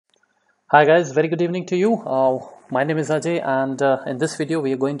Hi guys, very good evening to you. My name is Ajay, and in this video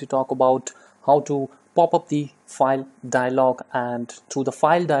we are going to talk about how to pop up the file dialog, and through the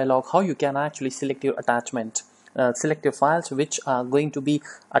file dialog how you can actually select your attachment, select your files which are going to be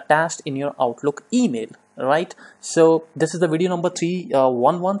attached in your Outlook email, right? So this is the video number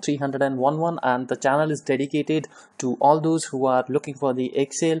 311 and the channel is dedicated to all those who are looking for the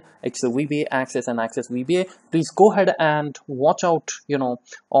Excel VBA, Access and Access VBA. Please go ahead and watch out,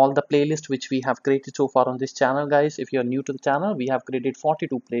 all the playlists which we have created so far on this channel, guys. If you're new to the channel, we have created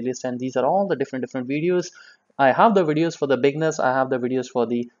 42 playlists, and these are all the different videos. I have the videos for the beginners, I have the videos for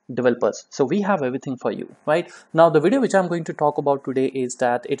the developers, so we have everything for you. Right now, the video which I'm going to talk about today is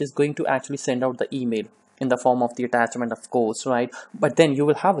that it is going to actually send out the email in the form of the attachment, of course, right? But then you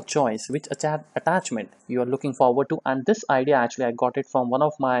will have a choice which attachment you are looking forward to. And this idea, actually, I got it from one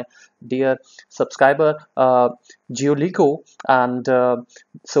of my dear subscriber, Giolico. And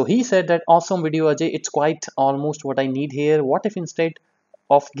so he said that awesome video, Ajay, it's quite almost what I need here. What if instead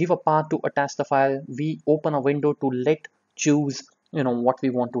of give a path to attach the file, we open a window to let choose what we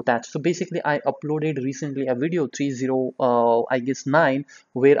want to attach. So basically, I uploaded recently a video 30 I guess 9,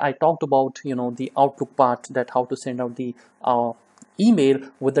 where I talked about the Outlook part, that how to send out the email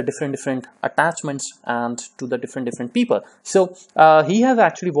with the different attachments and to the different people. So he has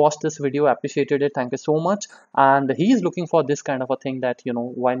actually watched this video, appreciated it, thank you so much. And he is looking for this kind of a thing, that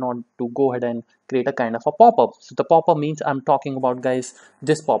why not to go ahead and create a kind of a pop-up. So the pop-up means I'm talking about, guys,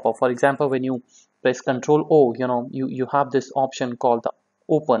 this pop-up. For example, when you press Control O, you have this option called the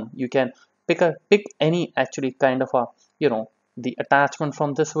open. You can pick any actually kind of a the attachment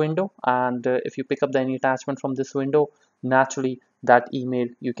from this window, and if you pick up any attachment from this window, naturally that email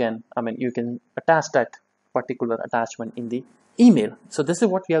you can attach that particular attachment in the email. So this is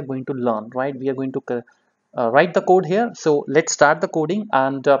what we are going to learn, right? We are going to write the code here. So let's start the coding,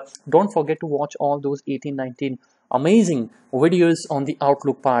 and don't forget to watch all those 18 19 amazing videos on the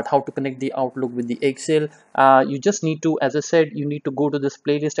Outlook part, how to connect the Outlook with the Excel. You just need to, as I said, you need to go to this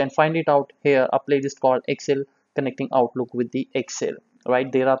playlist and find it out here, a playlist called Excel connecting Outlook with the Excel.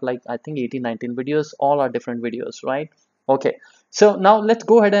 Right, there are like I think 18 19 videos, all are different videos, right? Okay, so now let's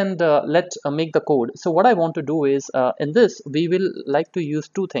go ahead and let's make the code. So what I want to do is, in this we will like to use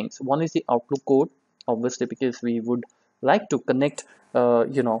two things. One is the Outlook code, obviously, because we would like to connect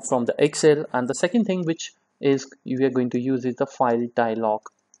from the Excel. And the second thing which is we are going to use is the file dialog.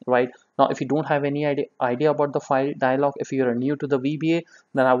 Right now, if you don't have any idea about the file dialog, if you are new to the VBA,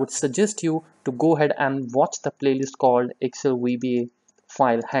 then I would suggest you to go ahead and watch the playlist called Excel VBA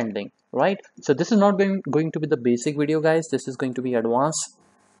file handling. Right, so this is not going to be the basic video, guys. This is going to be advanced,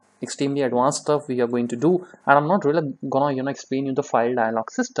 extremely advanced stuff we are going to do. And I'm not really gonna explain you the file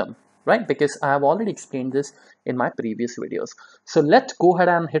dialog system, right? Because I have already explained this in my previous videos. So let's go ahead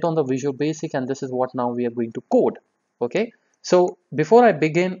and hit on the Visual Basic, and this is what now we are going to code. Okay, so before I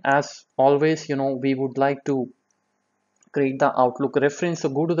begin, as always, we would like to create the Outlook reference. So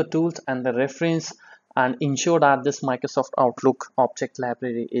go to the tools and the reference, and ensure that this Microsoft Outlook object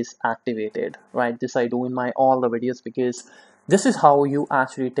library is activated. Right, this I do in my all the videos, because this is how you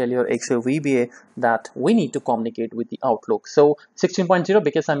actually tell your Excel VBA that we need to communicate with the Outlook. So 16.0,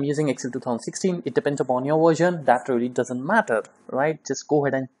 because I'm using Excel 2016, it depends upon your version, that really doesn't matter. Right, just go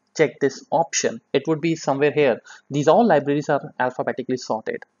ahead and check this option. It would be somewhere here. These all libraries are alphabetically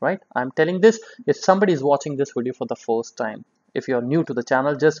sorted. Right, I'm telling this if somebody is watching this video for the first time. If you're new to the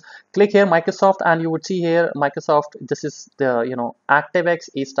channel, just click here Microsoft, and you would see here Microsoft. This is the ActiveX.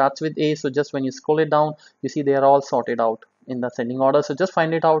 A starts with A, so just when you scroll it down, you see they are all sorted out in the ascending order. So just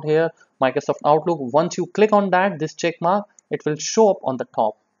find it out here, Microsoft Outlook. Once you click on that, this check mark, it will show up on the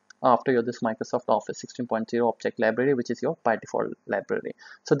top after your this Microsoft Office 16.0 object library, which is your by default library.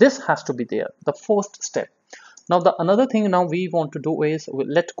 So this has to be there, the first step. Now the another thing now we want to do is,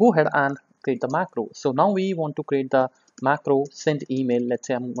 let's go ahead and create the macro. So now we want to create the macro send email. Let's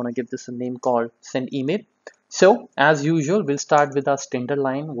say I'm going to give this a name called send email. So as usual, we'll start with our standard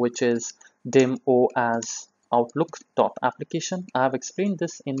line, which is demo as outlook.application. I have explained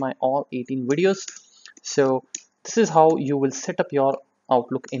this in my all 18 videos. So this is how you will set up your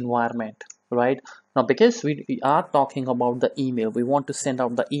Outlook environment. Right now, because we are talking about the email, we want to send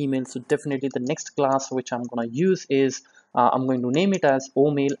out the email. So definitely the next class which I'm going to use is I'm going to name it as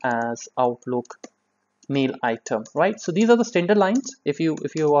omail as Outlook mail item. Right, so these are the standard lines. If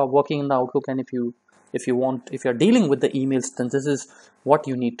you are working in the Outlook, and if you're dealing with the emails, then this is what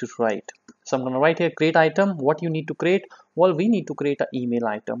you need to write. So I'm going to write here create item. What you need to create? Well, we need to create an email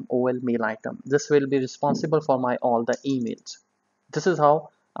item, OL mail item. This will be responsible for my all the emails. This is how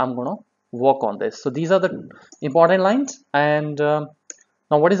I'm going to work on this. So these are the important lines, and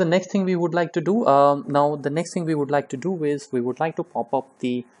Now what is the next thing we would like to do? Now the next thing we would like to do is we would like to pop up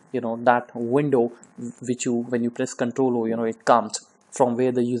the that window which when you press Control O, it comes from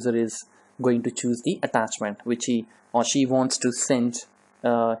where the user is going to choose the attachment which he or she wants to send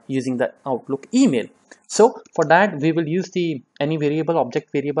using the Outlook email. So for that we will use the any variable,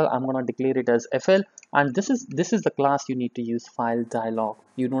 object variable. I'm going to declare it as FL, and this is the class you need to use, file dialog.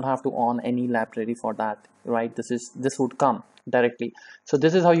 You don't have to on any library for that, right? This would come directly. So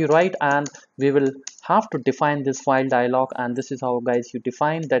this is how you write, and we will have to define this file dialog, and this is how, guys, you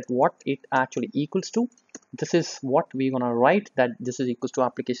define that what it actually equals to. This is what we're gonna write, that this is equals to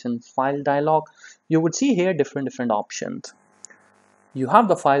application file dialog. You would see here different options. You have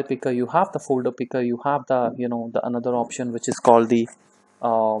the file picker, you have the folder picker, you have the the another option which is called the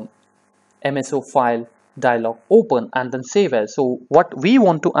MSO file dialog, open and then save as. So what we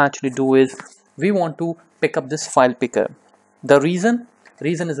want to actually do is we want to pick up this file picker. The reason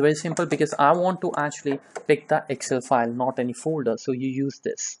is very simple, because I want to actually pick the Excel file, not any folder. So you use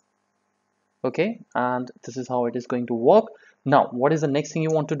this, okay, and this is how it is going to work. Now what is the next thing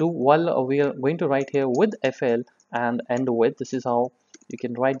you want to do? Well, we are going to write here with FL and end with. This is how you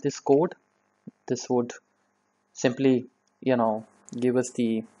can write this code. This would simply give us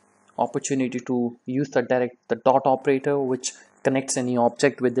the opportunity to use the dot operator, which connects any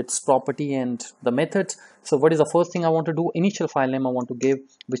object with its property and the methods. So what is the first thing I want to do? Initial file name I want to give,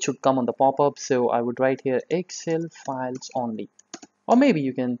 which should come on the pop-up. So I would write here Excel files only, or maybe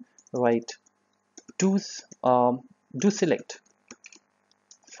you can write do select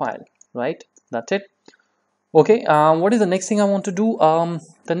file, right? That's it. Okay, what is the next thing I want to do?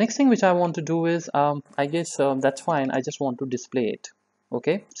 The next thing which I want to do is I guess that's fine. I just want to display it.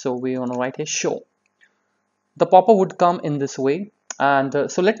 Okay, so we want to write here show. The pop-up would come in this way,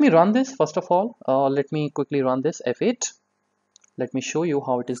 and so let me run this first of all. Let me quickly run this F8. Let me show you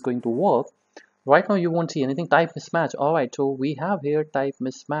how it is going to work. Right now you won't see anything. Type mismatch. All right, so we have here type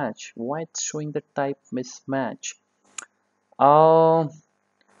mismatch. Why it's showing the type mismatch?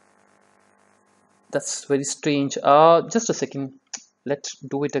 That's very strange. Just a second, let's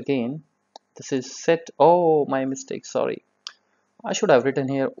do it again. This is set. Oh, my mistake, sorry. I should have written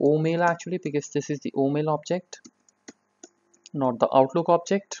here OMail actually, because this is the OMail object, not the Outlook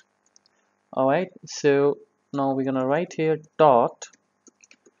object. All right, so now we're gonna write here dot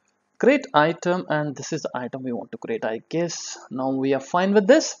create item, and this is the item we want to create, I guess. Now we are fine with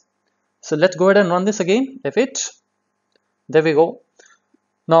this, so let's go ahead and run this again. F8. There we go.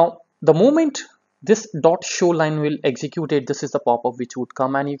 Now the moment this dot show line will execute it, this is the pop-up which would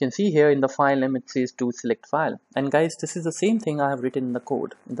come, and you can see here in the file name it says to select file. And guys, this is the same thing I have written in the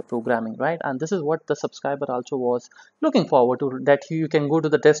code, in the programming, right? And this is what the subscriber also was looking forward to, that you can go to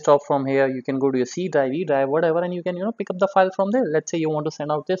the desktop from here, you can go to your C drive, E drive, whatever, and you can pick up the file from there. Let's say you want to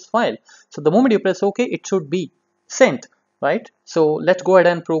send out this file, so the moment you press OK, it should be sent, right? So let's go ahead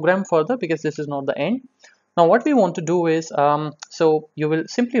and program further, because this is not the end. Now what we want to do is so you will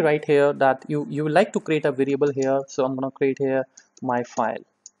simply write here that you would like to create a variable here. So I'm going to create here my file,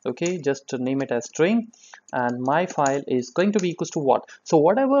 okay, just to name it as string, and my file is going to be equals to what? So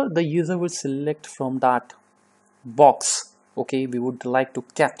whatever the user will select from that box, okay, we would like to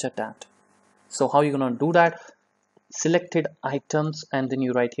capture that. So how you going to do that? Selected items, and then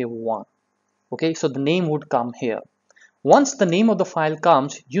you write here 1. Okay, so the name would come here. Once the name of the file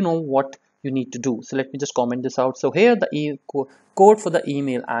comes, you know what you need to do. So let me just comment this out. So here the code for the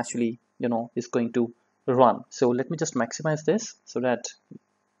email actually is going to run. So let me just maximize this so that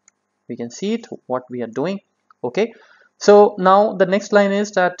we can see it, what we are doing. Okay, so now the next line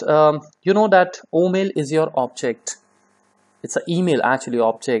is that that OMail is your object. It's an email actually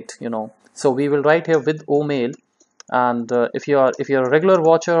object, so we will write here with OMail. And if you're a regular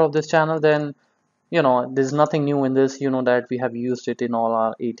watcher of this channel, then there's nothing new in this. That we have used it in all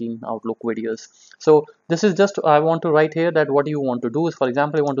our 18 Outlook videos. So this is just, I want to write here that what you want to do is, for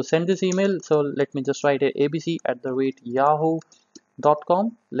example, I want to send this email. So let me just write a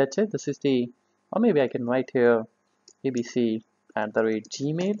abc@yahoo.com. let's say this is the, or maybe I can write here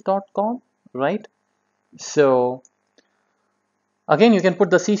abc@gmail.com, right? So again, you can put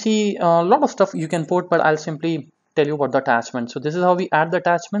the CC, a lot of stuff you can put, but I'll simply tell you about the attachment. So this is how we add the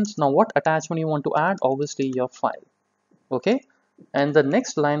attachments. Now what attachment you want to add? Obviously your file, okay, and the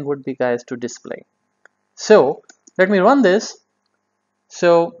next line would be, guys, to display. So let me run this.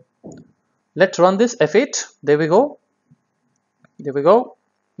 So let's run this F8. There we go.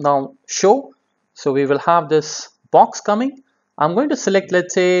 Now show. So we will have this box coming. I'm going to select,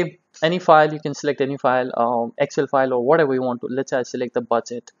 let's say, any file. You can select any file, Excel file or whatever you want to. Let's say I select the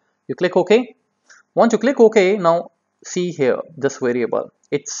budget. You click OK. Once you click OK, now see here this variable.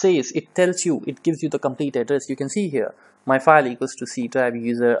 it says, it tells you, it gives you the complete address. You can see here, my file equals to C drive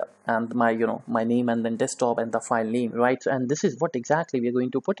user and my, my name and then desktop and the file name, right? And this is what exactly we're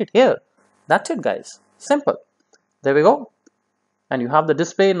going to put it here. That's it, guys. Simple. There we go. And you have the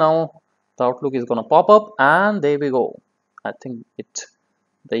display now. The Outlook is going to pop up, and there we go. I think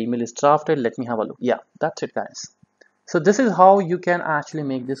the email is drafted. Let me have a look. Yeah, that's it, guys. So this is how you can actually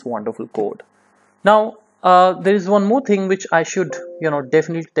make this wonderful code. Now, there is one more thing which I should,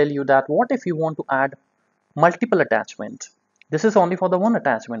 definitely tell you, that what if you want to add multiple attachment? This is only for the one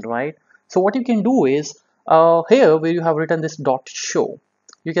attachment, right? So what you can do is, here where you have written this dot show,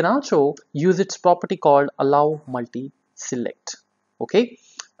 you can also use its property called allow multi select. Okay,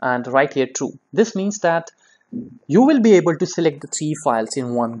 and right here true. This means that you will be able to select the 3 files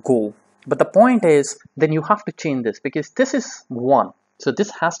in one go. But the point is, then you have to change this, because this is 1. So this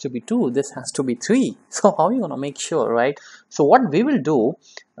has to be 2, this has to be 3. So how are you going to make sure, right? So what we will do,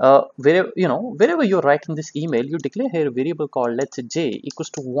 wherever you're writing this email, you declare here a variable called, let's say, j equals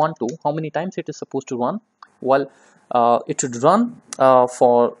to 1 to how many times it is supposed to run. Well, it should run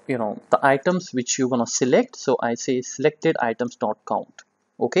for, the items which you're going to select. So I say selected items dot count.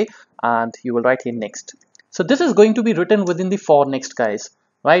 Okay, and you will write here next. So this is going to be written within the for next, guys,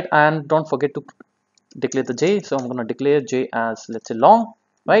 right? And don't forget to declare the j. So I'm going to declare j as, let's say, long,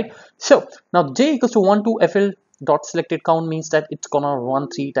 right? So now j equals to 1 to fl dot selected count means that it's gonna run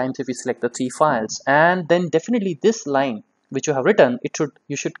 3 times if you select the 3 files. And then definitely this line which you have written,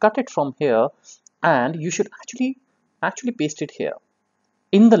 you should cut it from here, and you should actually paste it here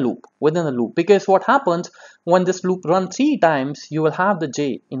in the loop, within the loop, because what happens when this loop runs 3 times, you will have the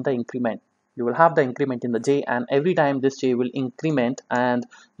j in the increment. You will have the increment in the j, and every time this j will increment, and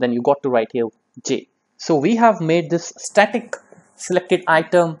then you got to write here j. So we have made this static selected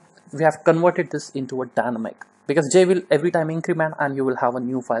item, we have converted this into a dynamic, because j will every time increment and you will have a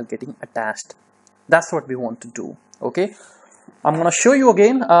new file getting attached. That's what we want to do. Okay, I'm going to show you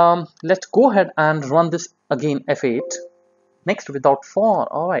again. Let's go ahead and run this again, F8. Next, without for.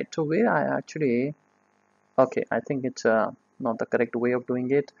 All right, so where I actually, okay, I think it's not the correct way of doing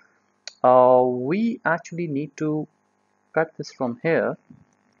it. We actually need to cut this from here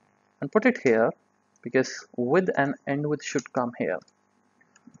and put it here, because width and end width should come here.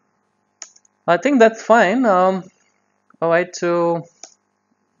 I think that's fine. All right, so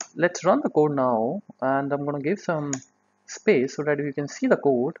let's run the code now, and I'm going to give some space so that you can see the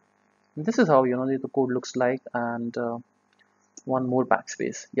code. This is how the code looks like, and one more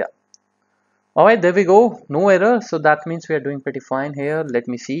backspace. Yeah. All right, there we go. No error, so that means we are doing pretty fine here. Let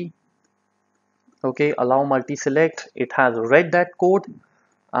me see. Okay, allow multi select. It has read that code,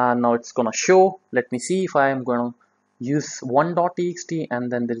 and now it's gonna show. Let me see if I am gonna use one.txt,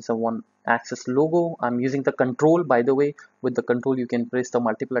 and then there is a one access logo. I'm using the control, by the way. With the control you can press the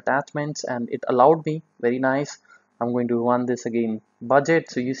multiple attachments, and it allowed me. Very nice. I'm going to run this again,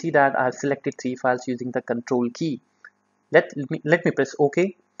 budget. So you see that I have selected 3 files using the control key. Let me press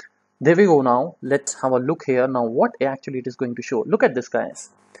OK. There we go. Now let's have a look here. Now what actually it is going to show. Look at this, guys.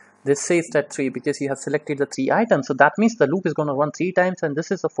 This says that 3 because you have selected the 3 items. So that means the loop is going to run 3 times, and this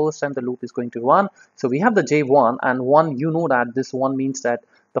is the first time the loop is going to run. So we have the J1, and 1, you know that this 1 means that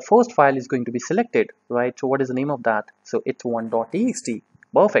the first file is going to be selected, right? So what is the name of that? So it's 1.txt.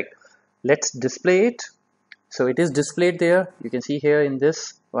 Perfect. Let's display it. So it is displayed there. You can see here in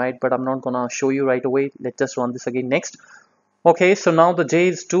this, right? But I'm not gonna show you right away. Let's just run this again next. Okay, so now the J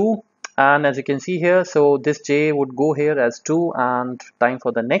is 2, and as you can see here, so this J would go here as 2, and time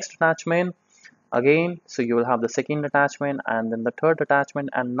for the next attachment again. So you will have the second attachment and then the third attachment,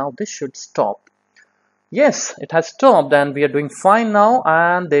 and now this should stop. Yes, it has stopped, and we are doing fine now.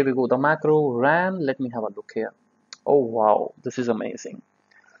 And there we go, the macro ran. Let me have a look here. Oh wow, this is amazing.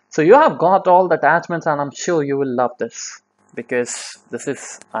 So you have got all the attachments, and I'm sure you will love this, because this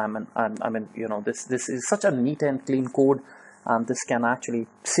is this is such a neat and clean code, and this can actually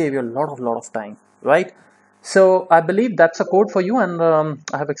save you a lot of time, right? So I believe that's a code for you, and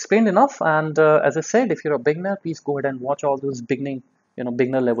I have explained enough. And as I said, if you're a beginner, please go ahead and watch all those beginner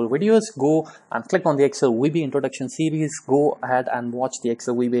level videos. Go and click on the Excel VB introduction series. Go ahead and watch the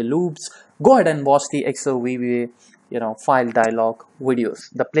Excel VB loops. Go ahead and watch the Excel VB file dialog videos,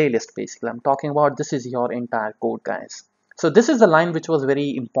 the playlist basically I'm talking about. This is your entire code, guys. So this is the line which was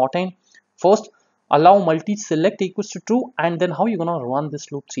very important. First, allow multi select equals to true, and then how you're gonna run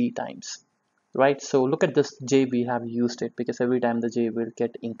this loop 3 times, right? So look at this J, we have used it because every time the J will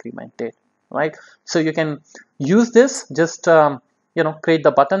get incremented, right? So you can use this, just create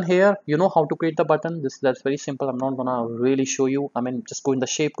the button here. You know how to create the button. That's very simple. I'm not gonna really show you. I mean, just go in the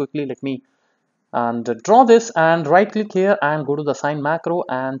shape quickly. Let me and draw this and right click here and go to the assign macro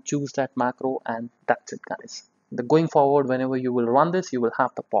and choose that macro, and that's it guys. Going forward, whenever you will run this, you will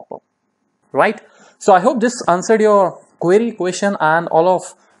have the pop-up, right? So I hope this answered your question, and all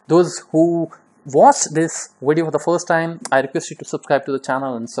of those who watched this video for the first time, I request you to subscribe to the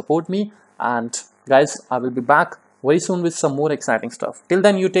channel and support me. And guys, I will be back very soon with some more exciting stuff. Till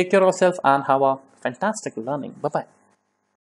then, you take care of yourself and have a fantastic learning. Bye bye.